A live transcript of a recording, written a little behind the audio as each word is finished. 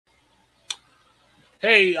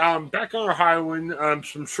Hey, back on our Highland,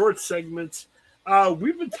 some short segments.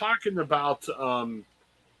 We've been talking about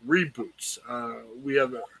reboots. We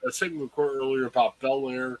have a segment recorded earlier about Bel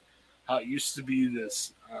Air, how it used to be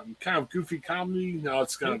this kind of goofy comedy. Now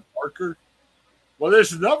it's kind of darker. Well,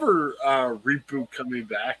 there's another reboot coming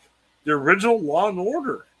back, the original Law and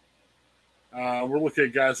Order. We're looking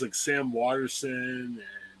at guys like Sam Waterston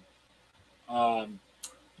and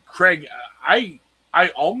Craig. I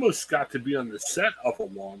almost got to be on the set of a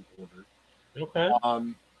Law and Order. Okay.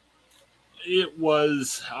 It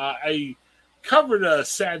was I covered a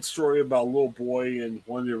sad story about a little boy in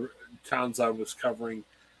one of the towns I was covering.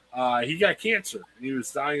 He got cancer and he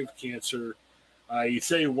was dying of cancer. He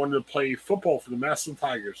said he wanted to play football for the Massillon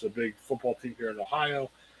Tigers, a big football team here in Ohio.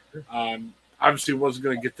 Obviously, wasn't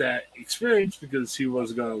going to get that experience because he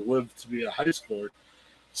wasn't going to live to be a high schooler.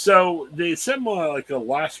 So they sent him on like a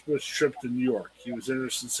last wish trip to New York. He was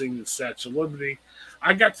interested in seeing the Statue of Liberty.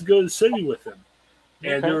 I got to go to the city with him,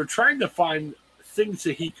 and they were trying to find things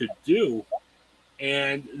that he could do,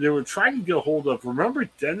 and they were trying to get a hold of. Remember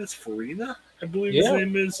Dennis Farina? I believe his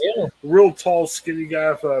name is. Yeah. Real tall, skinny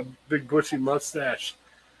guy with a big bushy mustache.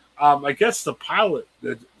 I guess the pilot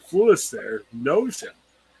that flew us there knows him,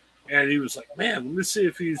 and he was like, "Man, let me see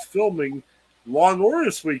if he's filming Law and Order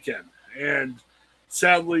this weekend." And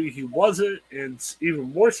sadly, he wasn't, and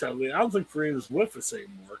even more sadly, I don't think Farina's with us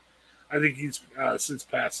anymore. I think he's since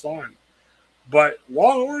passed on. But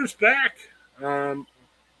Law and Order's back.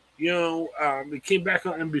 It came back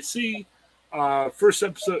on NBC. First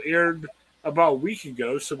episode aired about a week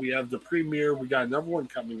ago, so we have the premiere. We got another one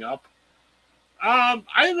coming up. I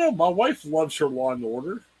don't know. My wife loves her Law and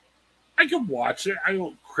Order. I can watch it. I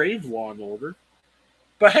don't crave Law and Order.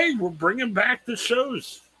 But hey, we're bringing back the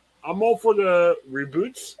shows. I'm all for the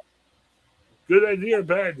reboots. Good idea or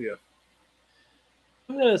bad idea?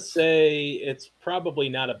 I'm going to say it's probably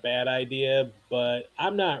not a bad idea, but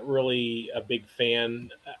I'm not really a big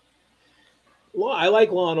fan. I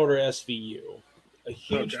like Law and Order SVU. A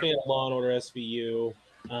huge fan of Law and Order SVU.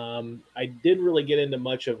 I didn't really get into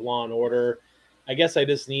much of Law and Order. I guess I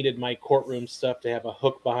just needed my courtroom stuff to have a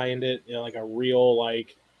hook behind it, like a real,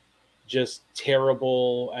 just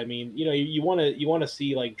terrible. I mean, you want to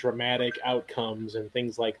see like dramatic outcomes and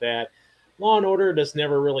things like that. Law and Order just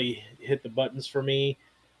never really hit the buttons for me.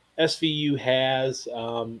 SVU has,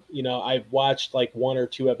 I've watched like one or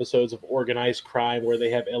two episodes of Organized Crime where they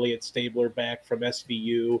have Elliot Stabler back from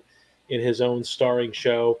SVU in his own starring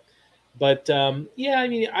show. But I'm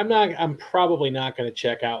probably not going to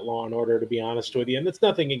check out Law and Order, to be honest with you. And it's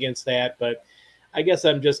nothing against that, but I guess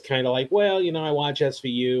I'm just kind of like, well, I watch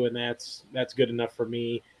SVU and that's good enough for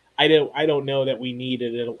me. I don't know that we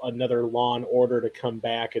needed another Law and Order to come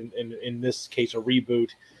back, and in this case, a reboot.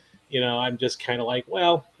 I'm just kind of like,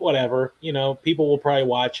 well, whatever. People will probably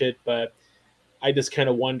watch it, but I just kind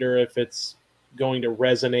of wonder if it's going to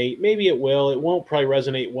resonate. Maybe it will. It won't probably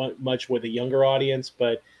resonate much with a younger audience,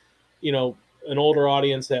 but an older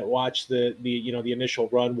audience that watched the initial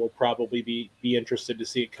run will probably be interested to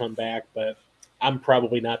see it come back. But I'm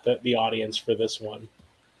probably not the audience for this one.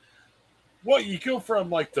 Well, you go from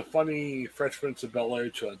like the funny Fresh Prince of Bel Air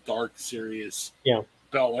to a dark, serious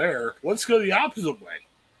Bel Air. Let's go the opposite way.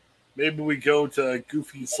 Maybe we go to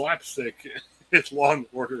goofy slapstick. It's Law and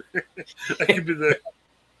Order. That could be the.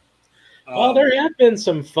 Well, there have been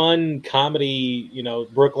some fun comedy.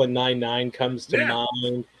 Brooklyn Nine-Nine comes to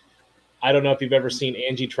mind. I don't know if you've ever seen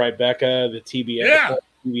Angie Tribeca, the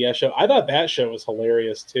TBS show. I thought that show was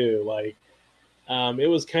hilarious too. It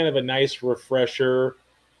was kind of a nice refresher,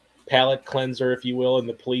 palate cleanser, if you will, in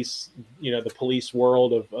the police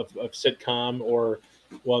world of sitcom, or,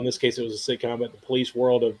 well, in this case it was a sitcom, but the police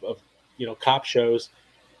world of cop shows.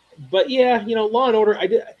 But yeah, Law and Order.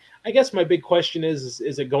 I guess my big question is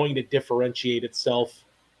it going to differentiate itself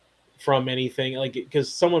from anything?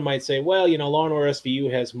 Because someone might say, well, Law and Order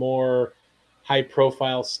SVU has more high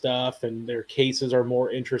profile stuff and their cases are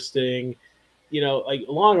more interesting.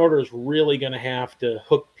 Law and Order is really going to have to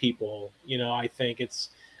hook people. I think as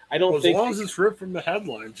long as it's ripped from the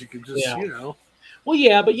headlines, you can just, Well,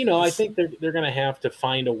 yeah, but I think they're going to have to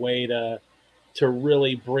find a way to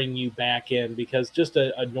really bring you back in, because just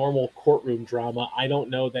a normal courtroom drama, I don't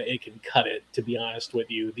know that it can cut it, to be honest with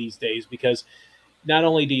you, these days, because not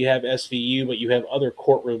only do you have SVU, but you have other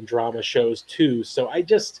courtroom drama shows too. So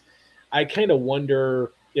I kind of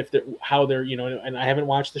wonder how they're, and I haven't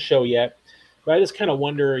watched the show yet, but I just kind of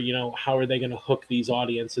wonder, how are they going to hook these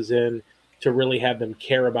audiences in to really have them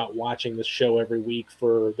care about watching the show every week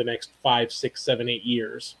for the next 5, 6, 7, 8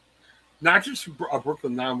 years? Not just a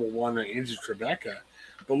Brooklyn 911 and Angie Tribeca,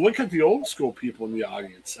 But look at the old school people in the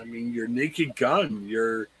audience. I mean, your Naked Gun,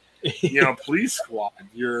 your Police Squad,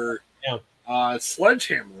 your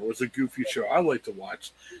Sledgehammer was a goofy show I like to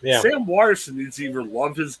watch. Yeah. Sam Waterston needs to either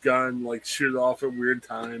love his gun, like shoot it off at weird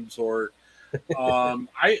times, or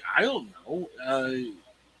I don't know.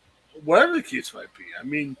 Whatever the case might be. I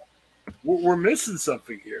mean, we're missing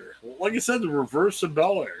something here. Like I said, the reverse of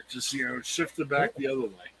Bel Air. Just, shift it back the other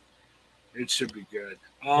way. It should be good.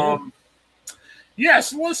 So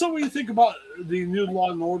what's something you think about the new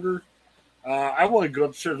Law and Order? I want to go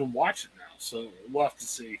upstairs and watch it now, so we'll have to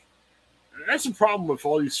see. That's the problem with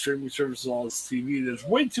all these streaming services, all this TV. There's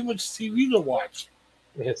way too much TV to watch.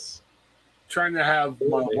 Yes. Trying to have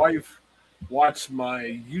my wife watch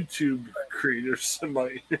my YouTube creators.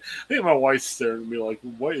 I think my wife's staring at me like,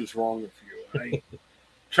 what is wrong with you? I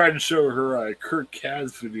tried to show her a Kirk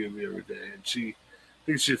Kaz video the other day, and she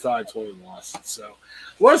thinks she thought I totally lost it. So,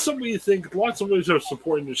 let something you think. Lots of ways of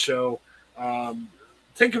supporting the show.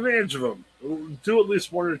 Take advantage of them. Do at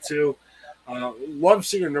least one or two. Love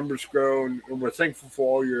seeing our numbers grow, and we're thankful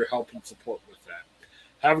for all your help and support with that.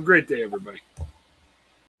 Have a great day, everybody.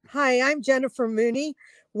 Hi, I'm Jennifer Mooney.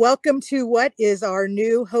 Welcome to what is our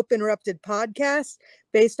new Hope Interrupted podcast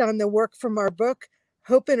based on the work from our book,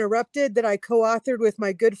 Hope Interrupted, that I co-authored with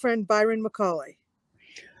my good friend Byron McCauley.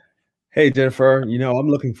 Hey, Jennifer, I'm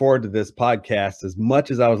looking forward to this podcast as much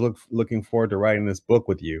as I was looking forward to writing this book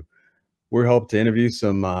with you. We hope to interview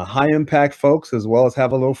some high-impact folks as well as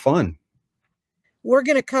have a little fun. We're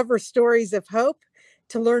going to cover stories of hope.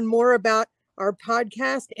 To learn more about our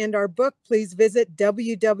podcast and our book, please visit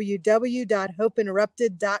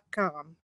www.hopeinterrupted.com.